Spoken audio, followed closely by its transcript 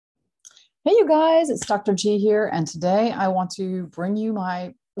Hey, you guys, it's Dr. G here, and today I want to bring you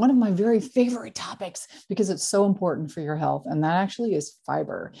my one of my very favorite topics because it's so important for your health, and that actually is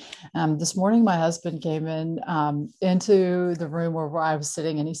fiber. This morning, my husband came into the room where I was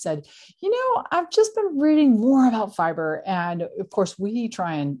sitting, and he said, I've just been reading more about fiber, and of course, we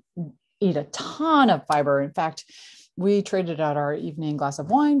try and eat a ton of fiber. In fact, we traded out our evening glass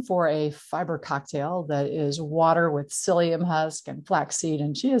of wine for a fiber cocktail that is water with psyllium husk and flaxseed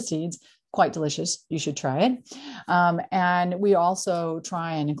and chia seeds. Quite delicious. You should try it. And we also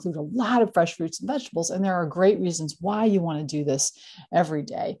try and include a lot of fresh fruits and vegetables. And there are great reasons why you want to do this every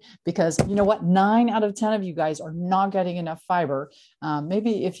day. Because you know what? 9 out of 10 of you guys are not getting enough fiber.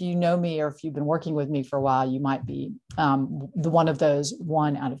 Maybe if you know me or if you've been working with me for a while, you might be the one of those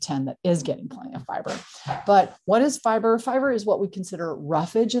 1 out of 10 that is getting plenty of fiber. But what is fiber? Fiber is what we consider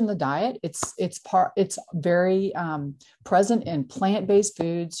roughage in the diet. It's very present in plant-based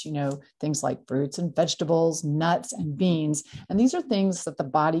foods, things like fruits and vegetables, nuts and beans. And these are things that the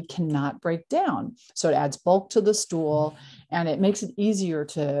body cannot break down. So it adds bulk to the stool and it makes it easier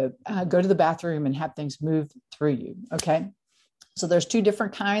to go to the bathroom and have things move through you. Okay. So there's two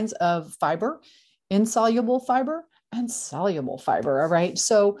different kinds of fiber: insoluble fiber and soluble fiber. All right.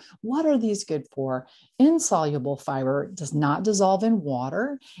 So what are these good for? Insoluble fiber does not dissolve in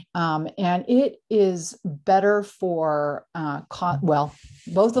water. And it is better for,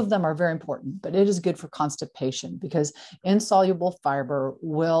 both of them are very important, but it is good for constipation because insoluble fiber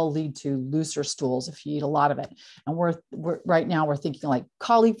will lead to looser stools if you eat a lot of it. And we're right now we're thinking like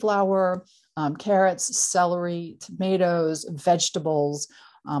cauliflower, carrots, celery, tomatoes, vegetables.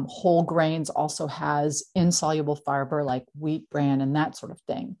 Whole grains also has insoluble fiber like wheat bran and that sort of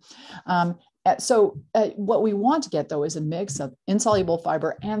thing. What we want to get, though, is a mix of insoluble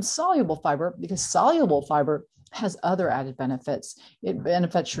fiber and soluble fiber because soluble fiber has other added benefits. It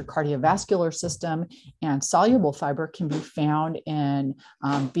benefits your cardiovascular system, and soluble fiber can be found in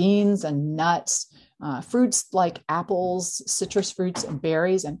beans and nuts, fruits like apples, citrus fruits, and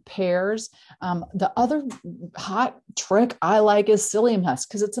berries, and pears. The other hot trick I like is psyllium husk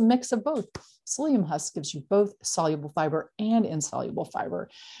because it's a mix of both. Psyllium husk gives you both soluble fiber and insoluble fiber.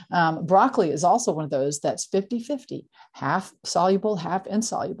 Broccoli is also one of those that's 50-50, half soluble, half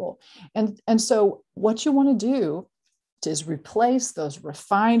insoluble. And so what you want to do is replace those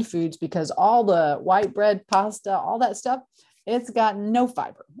refined foods because all the white bread, pasta, all that stuff, it's got no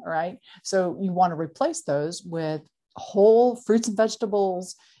fiber. All right. So you want to replace those with whole fruits and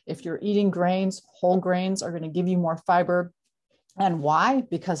vegetables. If you're eating grains, whole grains are going to give you more fiber. And why?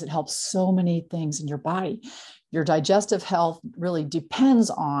 Because it helps so many things in your body. Your digestive health really depends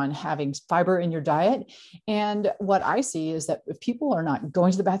on having fiber in your diet. And what I see is that if people are not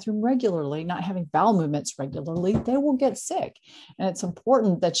going to the bathroom regularly, not having bowel movements regularly, they will get sick. And it's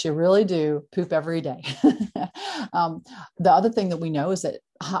important that you really do poop every day. The other thing that we know is that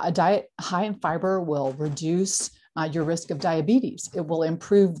a diet high in fiber will reduce your risk of diabetes. It will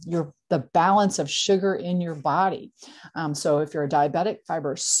improve the balance of sugar in your body. So if you're a diabetic,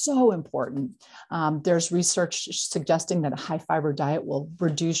 fiber is so important. There's research suggesting that a high fiber diet will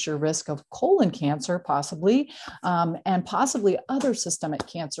reduce your risk of colon cancer, possibly, and possibly other systemic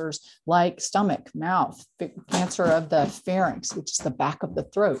cancers like stomach, mouth, cancer of the pharynx, which is the back of the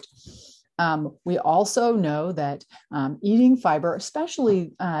throat. We also know that eating fiber,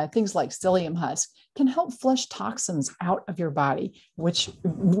 especially things like psyllium husk, can help flush toxins out of your body, which,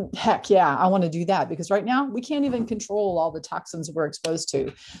 heck yeah, I want to do that because right now we can't even control all the toxins we're exposed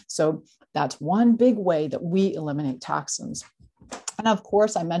to. So that's one big way that we eliminate toxins. And of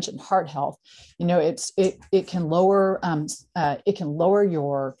course, I mentioned heart health. It can lower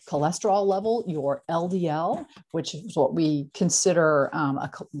your cholesterol level, your LDL, which is what we consider a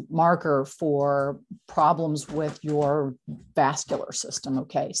marker for problems with your vascular system.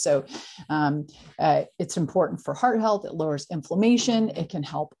 Okay, so it's important for heart health. It lowers inflammation. It can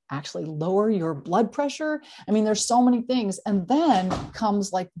help actually lower your blood pressure. I mean, there's so many things. And then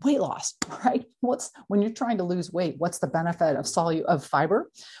comes like weight loss, right? When you're trying to lose weight, what's the benefit of fiber?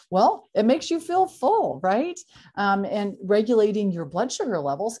 Well, it makes you feel full, right? And regulating your blood sugar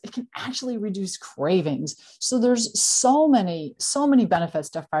levels, it can actually reduce cravings. So there's so many benefits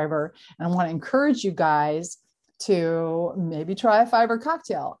to fiber. And I want to encourage you guys to maybe try a fiber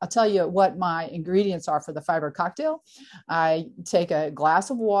cocktail. I'll tell you what my ingredients are for the fiber cocktail. I take a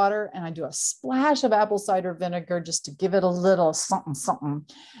glass of water and I do a splash of apple cider vinegar just to give it a little something, something.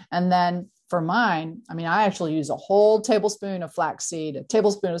 And then for mine, I actually use a whole tablespoon of flaxseed, a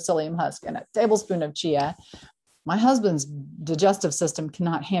tablespoon of psyllium husk, and a tablespoon of chia. My husband's digestive system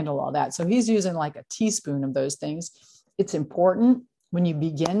cannot handle all that. So he's using like a teaspoon of those things. It's important when you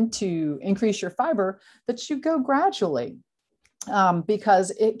begin to increase your fiber, that you go gradually.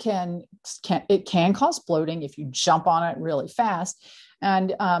 Because it can cause bloating if you jump on it really fast,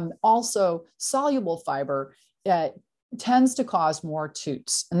 and also soluble fiber tends to cause more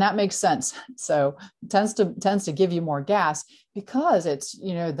toots, and that makes sense. So tends to give you more gas because it's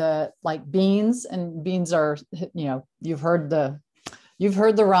the like beans, and beans are you've heard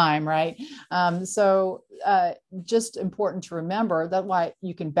the rhyme, right? So just important to remember that why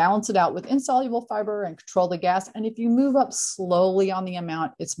you can balance it out with insoluble fiber and control the gas. And if you move up slowly on the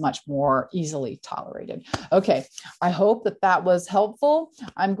amount, it's much more easily tolerated. Okay, I hope that was helpful.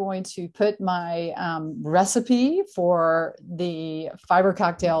 I'm going to put my recipe for the fiber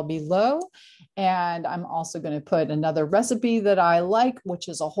cocktail below. And I'm also going to put another recipe that I like, which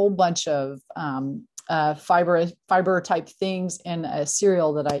is a whole bunch of fiber type things in a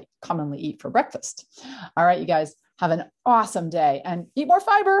cereal that I commonly eat for breakfast. All right, you guys, have an awesome day and eat more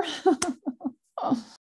fiber.